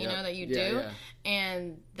stuff, you know, that you do.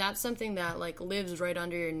 And that's something that like lives right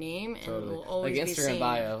under your name and will always like be Instagram seen.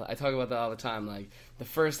 bio. I talk about that all the time. Like the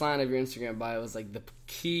first line of your Instagram bio is like the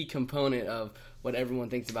key component of what everyone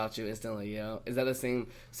thinks about you instantly, you know? Is that the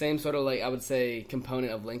same sort of like, I would say,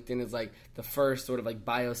 component of LinkedIn is like the first sort of like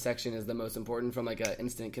bio section is the most important from like an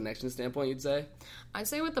instant connection standpoint, you'd say? I'd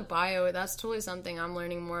say with the bio, that's totally something I'm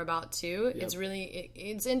learning more about too. It's really,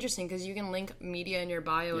 it's interesting because you can link media in your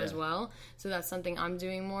bio as well. So that's something I'm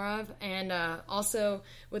doing more of. And also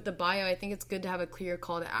with the bio, I think it's good to have a clear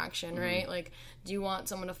call to action, right? Like, do you want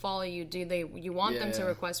someone to follow you? You want them to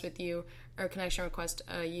request with you or connection request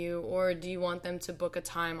you, or do you want them to book a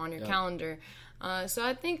time on your calendar? So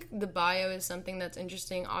I think the bio is something that's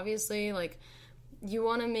interesting. Obviously, like, you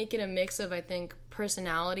want to make it a mix of, I think,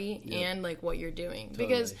 personality and like what you're doing,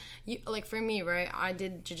 because you, like for me, right, I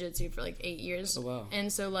did jiu-jitsu for like 8 years.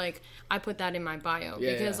 And so like I put that in my bio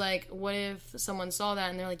because like what if someone saw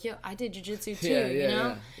that and they're like, yo, I did jiu-jitsu too, you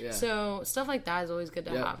know? So stuff like that is always good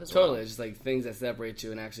to have as well. It's just like things that separate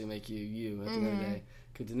you and actually make you at the end of the day.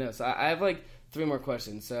 Good to know. So I have like 3 more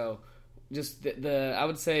questions. So just I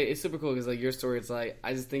would say it's super cool because like your story, it's like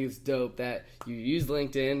I just think it's dope that you use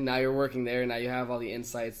LinkedIn. Now you're working there. Now you have all the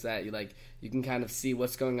insights that you can kind of see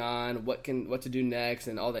what's going on, what to do next,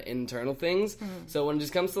 and all the internal things. So when it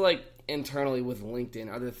just comes to like internally with LinkedIn,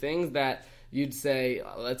 are there things that you'd say,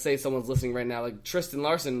 let's say someone's listening right now, like Tristan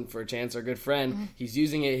Larson, for a chance, our good friend, he's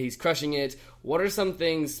using it, he's crushing it. What are some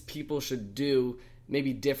things people should do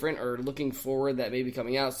maybe different or looking forward that may be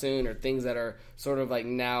coming out soon, or things that are sort of like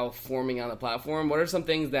now forming on the platform? What are some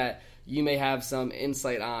things that you may have some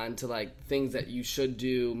insight on to like things that you should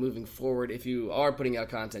do moving forward if you are putting out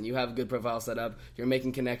content, you have a good profile set up, you're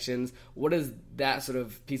making connections? What is that sort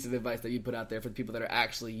of piece of advice that you put out there for the people that are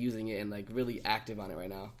actually using it and like really active on it right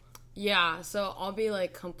now? Yeah, so I'll be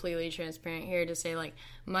like completely transparent here to say like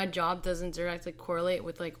my job doesn't directly correlate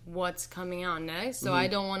with like what's coming out next, so I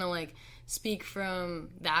don't want to like speak from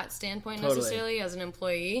that standpoint necessarily as an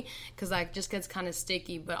employee, because that just gets kind of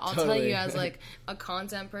sticky. But I'll tell you as like a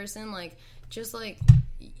content person, like just like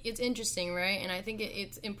it's interesting, right? And I think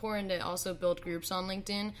it's important to also build groups on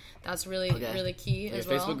LinkedIn. That's really really key as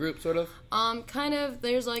well. Facebook group sort of? Kind of.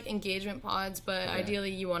 There's like engagement pods, but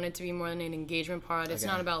ideally you want it to be more than an engagement pod. It's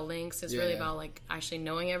not about links. It's really about like actually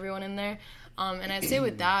knowing everyone in there. And I'd say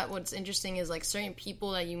with that, what's interesting is like certain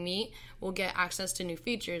people that you meet will get access to new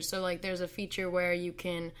features. So like there's a feature where you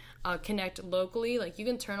can connect locally. Like you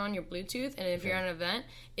can turn on your Bluetooth, and if you're at an event,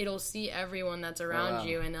 it'll see everyone that's around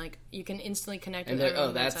you, and like you can instantly connect with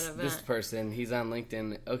everyone that's at an event. This person, he's on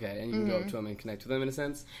LinkedIn. Okay, and you can go up to him and connect with him in a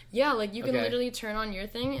sense? Yeah, like you can literally turn on your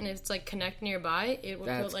thing, and it's like connect nearby. It will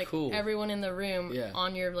put like everyone in the room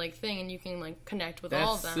on your like thing, and you can like connect with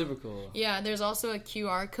all of them. That's super cool. Yeah, there's also a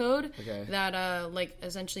QR code that like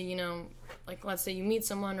essentially, you know, like let's say you meet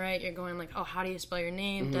someone, right? You're going like, oh, how do you spell your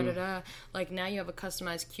name? Da da da. Like now you have a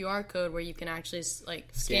customized QR code where you can actually like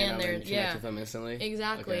scan their connect with them instantly.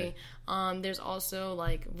 Exactly. There's also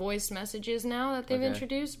like voice messages now that they've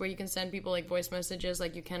introduced, where you can send people like voice messages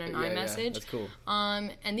like you can in iMessage. That's cool.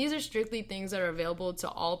 And these are strictly things that are available to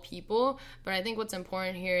all people. But I think what's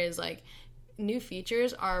important here is like new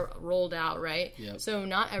features are rolled out, right? Yep. So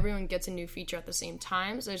not everyone gets a new feature at the same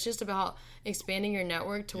time. So it's just about expanding your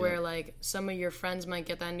network to where like some of your friends might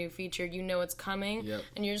get that new feature. You know it's coming,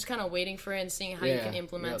 and you're just kind of waiting for it and seeing how you can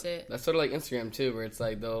implement it. That's sort of like Instagram too, where it's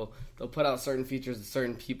like they'll put out certain features to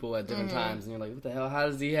certain people at different times, and you're like, what the hell? How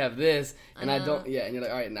does he have this? And I don't. Yeah, and you're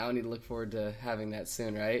like, all right, now I need to look forward to having that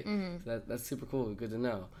soon, right? So that's super cool. Good to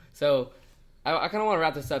know. So I kind of want to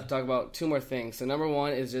wrap this up, talk about two more things. So number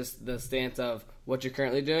one is just the stance of what you're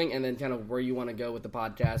currently doing, and then kind of where you want to go with the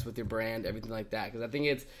podcast, with your brand, everything like that. Because I think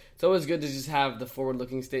it's always good to just have the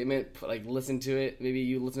forward-looking statement, like listen to it. Maybe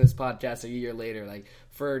you listen to this podcast a year later. Like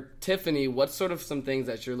for Tiffany, what's sort of some things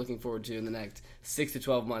that you're looking forward to in the next 6 to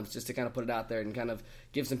 12 months, just to kind of put it out there and kind of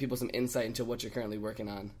give some people some insight into what you're currently working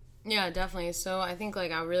on? Yeah, definitely. So I think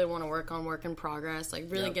like I really want to work on work in progress, like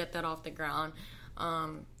really get that off the ground.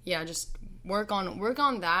 Just work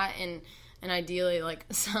on that, and ideally like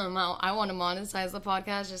somehow I want to monetize the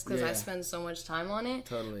podcast just because I spend so much time on it.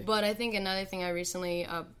 Totally. But I think another thing I recently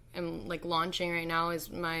am like launching right now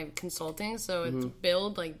is my consulting. So it's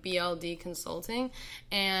Build, like BLD Consulting,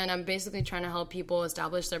 and I'm basically trying to help people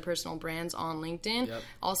establish their personal brands on LinkedIn.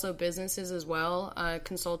 Also businesses as well,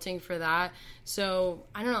 consulting for that. So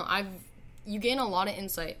I don't know, you gain a lot of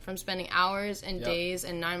insight from spending hours and days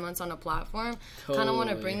and 9 months on a platform. Kind of want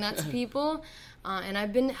to bring that to people. And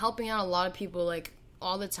I've been helping out a lot of people like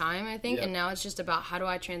all the time, I think. And now it's just about how do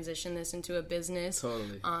I transition this into a business.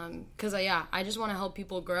 Totally. Because I just want to help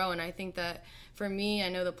people grow. And I think that for me, I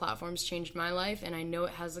know the platform's changed my life, and I know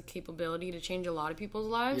it has the capability to change a lot of people's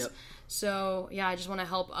lives. So I just want to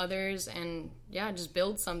help others and just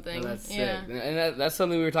build something. Oh, that's sick. And that's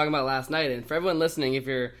something we were talking about last night. And for everyone listening, if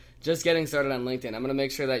you're just getting started on LinkedIn, I'm going to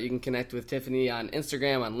make sure that you can connect with Tiffany on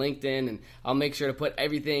Instagram, on LinkedIn, and I'll make sure to put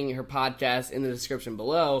everything, her podcast, in the description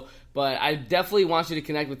below. But I definitely want you to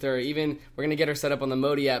connect with her. Even we're going to get her set up on the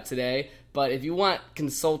Modi app today. But if you want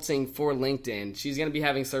consulting for LinkedIn, she's going to be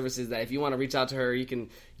having services that if you want to reach out to her, you can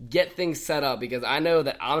get things set up, because I know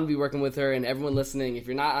that I'm going to be working with her. And everyone listening, if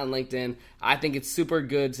you're not on LinkedIn, I think it's super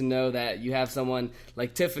good to know that you have someone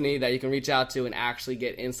like Tiffany that you can reach out to and actually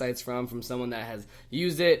get insights from someone that has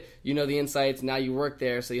used it. You know the insights. Now you work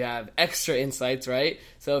there, so you have extra insights, right?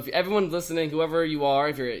 So if everyone's listening, whoever you are,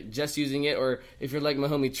 if you're just using it, or if you're like my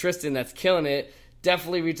homie Tristan that's killing it,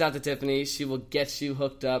 definitely reach out to Tiffany. She will get you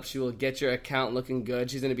hooked up. She will get your account looking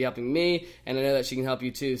good. She's going to be helping me, and I know that she can help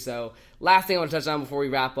you too. So last thing I want to touch on before we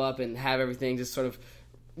wrap up and have everything just sort of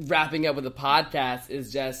wrapping up with the podcast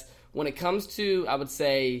is just when it comes to, I would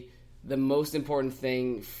say, the most important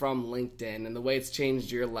thing from LinkedIn and the way it's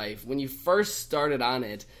changed your life. When you first started on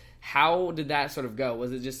it, how did that sort of go?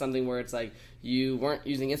 Was it just something where it's like you weren't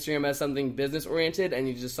using Instagram as something business-oriented and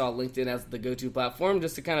you just saw LinkedIn as the go-to platform?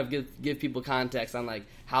 Just to kind of give people context on like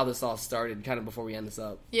how this all started kind of before we end this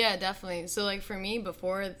up. Yeah, definitely. So like for me,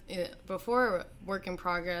 before Work in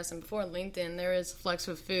Progress and before LinkedIn, there is Flex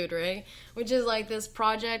with Food, right? Which is like this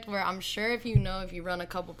project where I'm sure if you run a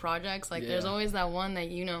couple projects, like there's always that one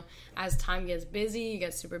that, as time gets busy, you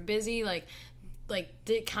get super busy, like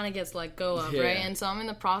it kind of gets let go of, right? And so I'm in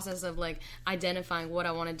the process of like identifying what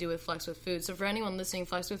I want to do with Flex with Food. So for anyone listening,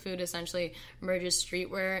 Flex with Food essentially merges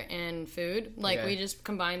streetwear and food. Like we just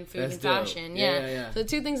combine food and fashion. Yeah. So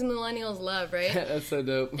two things millennials love, right? That's so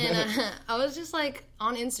dope. And I was just like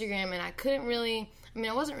on Instagram, and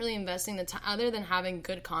I wasn't really investing the time, other than having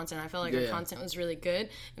good content. I felt like our content was really good.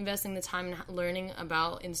 Investing the time in learning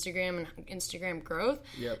about Instagram and Instagram growth.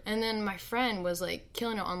 And then my friend was like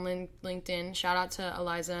killing it on LinkedIn. Shout out to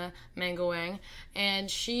Eliza Mangawang. And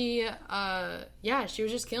she was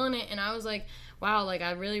just killing it. And I was like, wow, like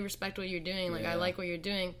I really respect what you're doing. Like I like what you're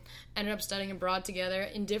doing. Ended up studying abroad together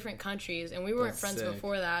in different countries, and we weren't friends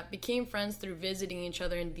before that. Became friends through visiting each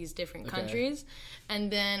other in these different countries, and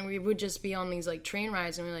then we would just be on these like train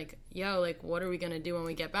rides, and we're like, yo, like what are we gonna do when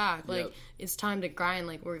we get back? Like it's time to grind.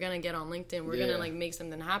 Like we're gonna get on LinkedIn. We're gonna like make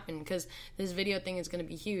something happen, because this video thing is gonna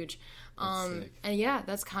be huge. And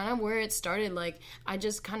that's kind of where it started. Like I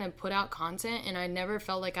just kind of put out content, and I never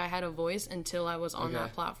felt like I had a voice until I was on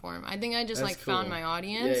that platform. I think I just found my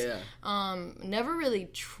audience. Never really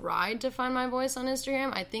tried to find my voice on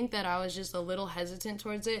Instagram. I think that I was just a little hesitant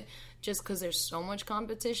towards it, just because there's so much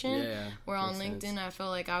competition. Where on LinkedIn, I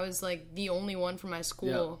felt like I was like the only one from my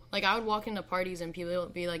school. Like I would walk into parties and people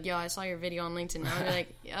would be like, yo, I saw your video on LinkedIn. And I would be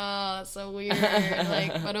like, oh, that's so weird.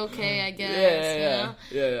 Like, but okay, I guess.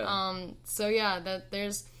 That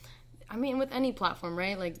there's, with any platform,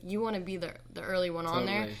 right? Like you want to be the early one on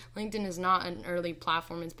there. LinkedIn is not an early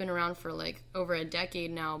platform. It's been around for like over a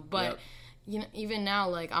decade now, but even now,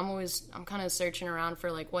 like, I'm kind of searching around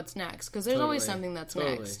for, like, what's next, because there's always something that's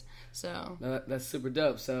next. So that's super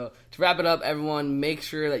dope. So to wrap it up, everyone, make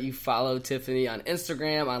sure that you follow Tiffany on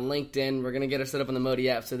Instagram, on LinkedIn. We're going to get her set up on the Modi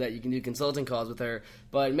app so that you can do consulting calls with her.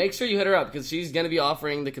 But make sure you hit her up, because she's going to be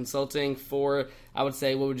offering the consulting for, I would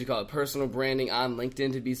say, what would you call it, personal branding on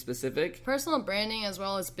LinkedIn, to be specific? Personal branding as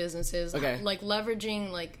well as businesses. Okay. Like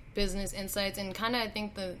leveraging like business insights, and kind of I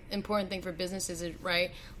think the important thing for businesses is,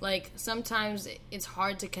 right, like sometimes it's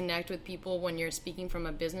hard to connect with people when you're speaking from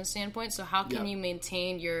a business standpoint. So how can you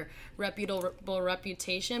maintain your reputable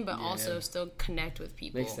reputation but also still connect with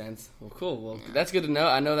people? Makes sense. Well, cool. Well, that's good to know.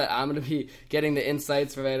 I know that I'm going to be getting the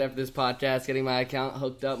insights for right after this podcast, getting my account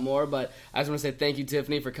hooked up more. But I just want to say thank you,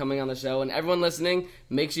 Tiffany, for coming on the show. And everyone listening,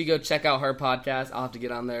 make sure you go check out her podcast. I'll have to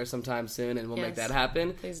get on there sometime soon, and we'll make that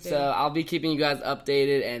happen. Please do. So I'll be keeping you guys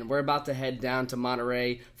updated, and we're about to head down to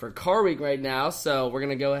Monterey for Car Week right now. So we're going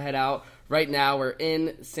to go head out right now. We're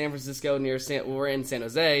in San Francisco we're in San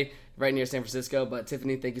Jose, right near San Francisco. But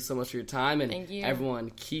Tiffany, thank you so much for your time, and thank you.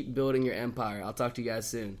 Everyone, keep building your empire. I'll talk to you guys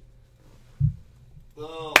soon.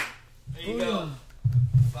 Boom. There you go.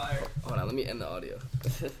 Fire. Hold on, let me end the audio.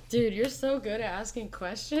 Dude, you're so good at asking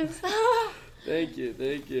questions. Thank you.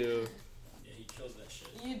 Yeah, he kills that shit.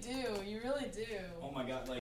 You do. You really do. Oh my god, like.